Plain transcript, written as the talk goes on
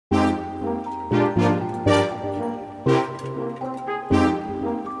Hey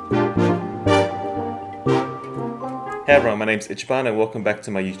everyone, my name's Itchban and welcome back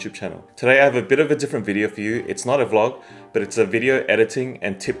to my YouTube channel. Today I have a bit of a different video for you. It's not a vlog, but it's a video editing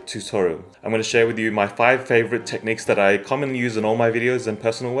and tip tutorial. I'm going to share with you my 5 favorite techniques that I commonly use in all my videos and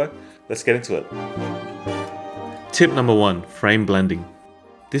personal work. Let's get into it. Tip number 1, frame blending.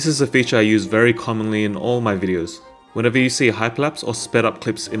 This is a feature I use very commonly in all my videos. Whenever you see hyperlapse or sped up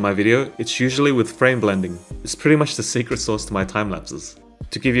clips in my video, it's usually with frame blending. It's pretty much the secret sauce to my time lapses.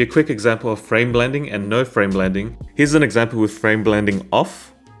 To give you a quick example of frame blending and no frame blending, here's an example with frame blending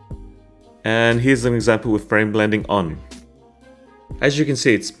off, and here's an example with frame blending on. As you can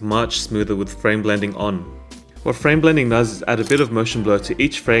see, it's much smoother with frame blending on. What frame blending does is add a bit of motion blur to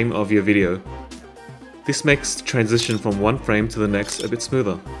each frame of your video. This makes the transition from one frame to the next a bit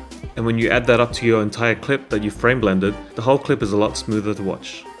smoother. And when you add that up to your entire clip that you frame blended, the whole clip is a lot smoother to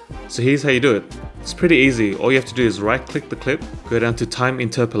watch. So here's how you do it. It's pretty easy. All you have to do is right click the clip, go down to time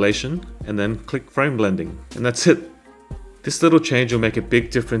interpolation, and then click frame blending. And that's it. This little change will make a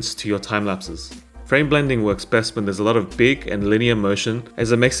big difference to your time lapses. Frame blending works best when there's a lot of big and linear motion,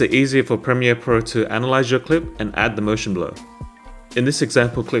 as it makes it easier for Premiere Pro to analyze your clip and add the motion blur. In this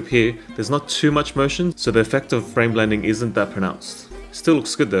example clip here, there's not too much motion, so the effect of frame blending isn't that pronounced. Still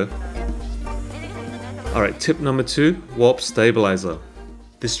looks good though. Alright, tip number 2, warp stabilizer.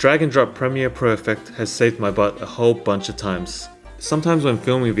 This drag and drop Premiere Pro effect has saved my butt a whole bunch of times. Sometimes when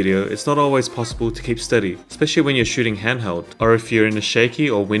filming video, it's not always possible to keep steady, especially when you're shooting handheld, or if you're in a shaky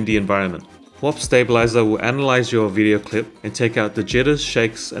or windy environment. Warp stabilizer will analyze your video clip and take out the jitters,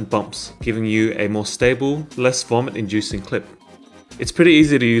 shakes and bumps, giving you a more stable, less vomit-inducing clip. It's pretty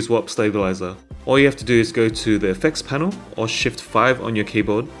easy to use warp stabilizer. All you have to do is go to the effects panel or shift 5 on your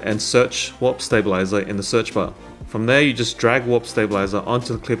keyboard and search warp stabilizer in the search bar. From there you just drag warp stabilizer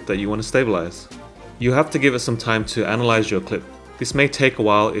onto the clip that you want to stabilize. You have to give it some time to analyze your clip. This may take a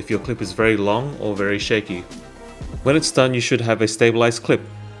while if your clip is very long or very shaky. When it's done, you should have a stabilized clip.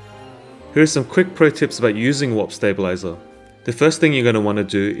 Here are some quick pro tips about using warp stabilizer. The first thing you're going to want to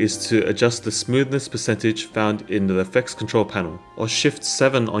do is to adjust the smoothness percentage found in the effects control panel, or shift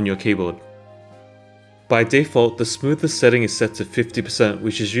 7 on your keyboard. By default, the smoothness setting is set to 50%,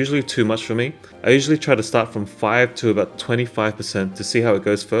 which is usually too much for me. I usually try to start from 5 to about 25% to see how it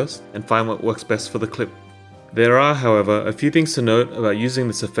goes first and find what works best for the clip. There are, however, a few things to note about using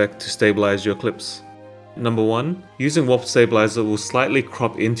this effect to stabilize your clips. Number 1, using warp stabilizer will slightly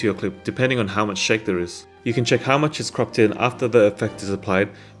crop into your clip depending on how much shake there is. You can check how much is cropped in after the effect is applied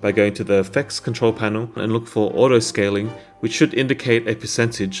by going to the effects control panel and look for auto scaling, which should indicate a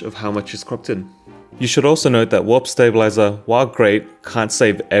percentage of how much is cropped in. You should also note that warp stabilizer, while great, can't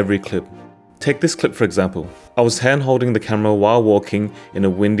save every clip. Take this clip for example. I was hand holding the camera while walking in a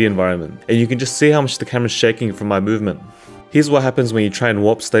windy environment, and you can just see how much the camera is shaking from my movement. Here's what happens when you try and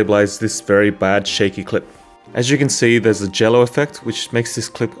warp stabilize this very bad shaky clip. As you can see, there's a jello effect which makes this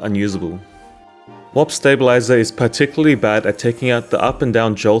clip unusable. Warp stabilizer is particularly bad at taking out the up and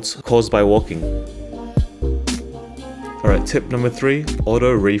down jolts caused by walking. Alright, tip number 3,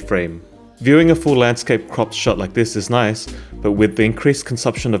 auto reframe. Viewing a full landscape cropped shot like this is nice, but with the increased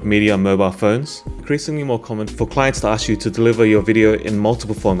consumption of media on mobile phones, increasingly more common for clients to ask you to deliver your video in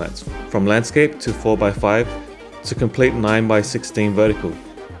multiple formats, from landscape to 4x5 to complete 9x16 vertical.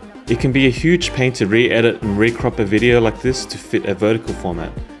 It can be a huge pain to re-edit and recrop a video like this to fit a vertical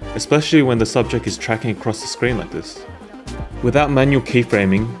format, especially when the subject is tracking across the screen like this. Without manual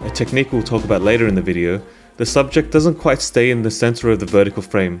keyframing, a technique we'll talk about later in the video, the subject doesn't quite stay in the center of the vertical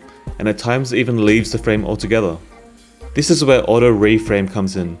frame, and at times even leaves the frame altogether. This is where Auto Reframe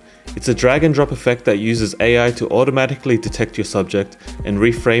comes in. It's a drag and drop effect that uses AI to automatically detect your subject and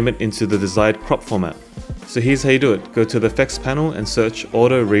reframe it into the desired crop format. So here's how you do it. Go to the effects panel and search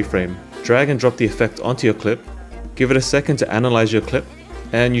Auto Reframe. Drag and drop the effect onto your clip, give it a second to analyze your clip,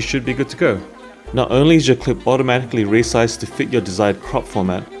 and you should be good to go. Not only is your clip automatically resized to fit your desired crop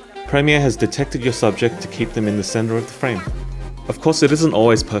format, Premiere has detected your subject to keep them in the center of the frame. Of course, it isn't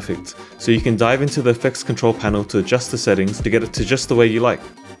always perfect, so you can dive into the effects control panel to adjust the settings to get it to just the way you like.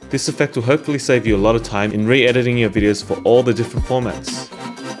 This effect will hopefully save you a lot of time in re-editing your videos for all the different formats.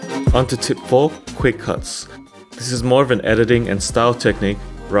 On to tip 4, quick cuts. This is more of an editing and style technique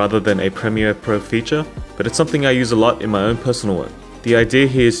rather than a Premiere Pro feature, but it's something I use a lot in my own personal work. The idea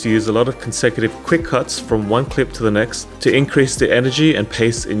here is to use a lot of consecutive quick cuts from one clip to the next to increase the energy and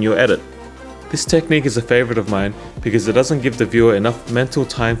pace in your edit. This technique is a favorite of mine because it doesn't give the viewer enough mental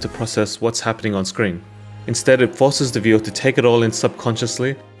time to process what's happening on screen. Instead, it forces the viewer to take it all in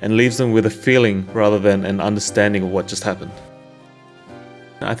subconsciously and leaves them with a feeling rather than an understanding of what just happened.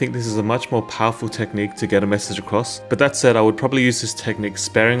 I think this is a much more powerful technique to get a message across, but that said, I would probably use this technique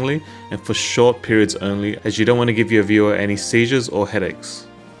sparingly and for short periods only, as you don't want to give your viewer any seizures or headaches.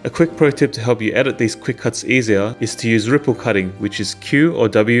 A quick pro tip to help you edit these quick cuts easier is to use ripple cutting, which is Q or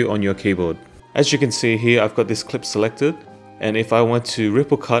W on your keyboard. As you can see here, I've got this clip selected, and if I want to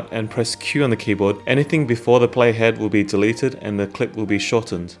ripple cut and press Q on the keyboard, anything before the playhead will be deleted and the clip will be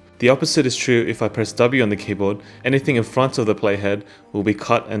shortened. The opposite is true if I press W on the keyboard, anything in front of the playhead will be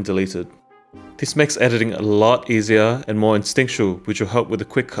cut and deleted. This makes editing a lot easier and more instinctual, which will help with the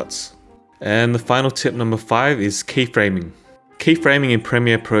quick cuts. And the final tip number 5 is keyframing. Keyframing in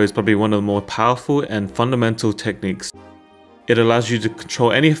Premiere Pro is probably one of the more powerful and fundamental techniques. It allows you to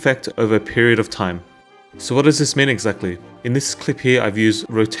control any effect over a period of time. So what does this mean exactly? In this clip here, I've used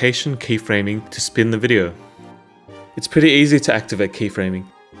rotation keyframing to spin the video. It's pretty easy to activate keyframing.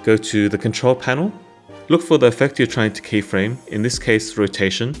 Go to the control panel, look for the effect you're trying to keyframe, in this case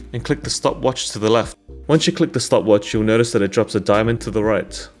rotation, and click the stopwatch to the left. Once you click the stopwatch, you'll notice that it drops a diamond to the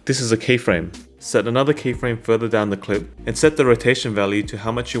right. This is a keyframe. Set another keyframe further down the clip and set the rotation value to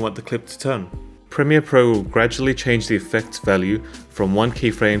how much you want the clip to turn. Premiere Pro will gradually change the effect value from one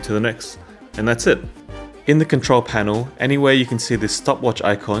keyframe to the next, and that's it. In the control panel, anywhere you can see this stopwatch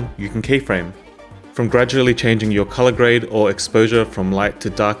icon, you can keyframe. From gradually changing your color grade or exposure from light to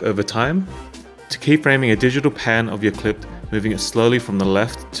dark over time, to keyframing a digital pan of your clip, moving it slowly from the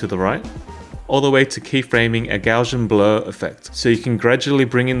left to the right, all the way to keyframing a Gaussian blur effect, so you can gradually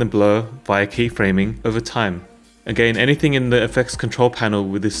bring in the blur via keyframing over time. Again, anything in the effects control panel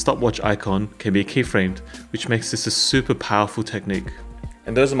with this stopwatch icon can be keyframed, which makes this a super powerful technique.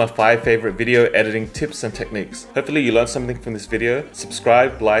 And those are my 5 favorite video editing tips and techniques. Hopefully you learned something from this video.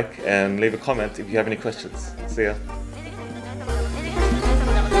 Subscribe, like, and leave a comment if you have any questions. See ya.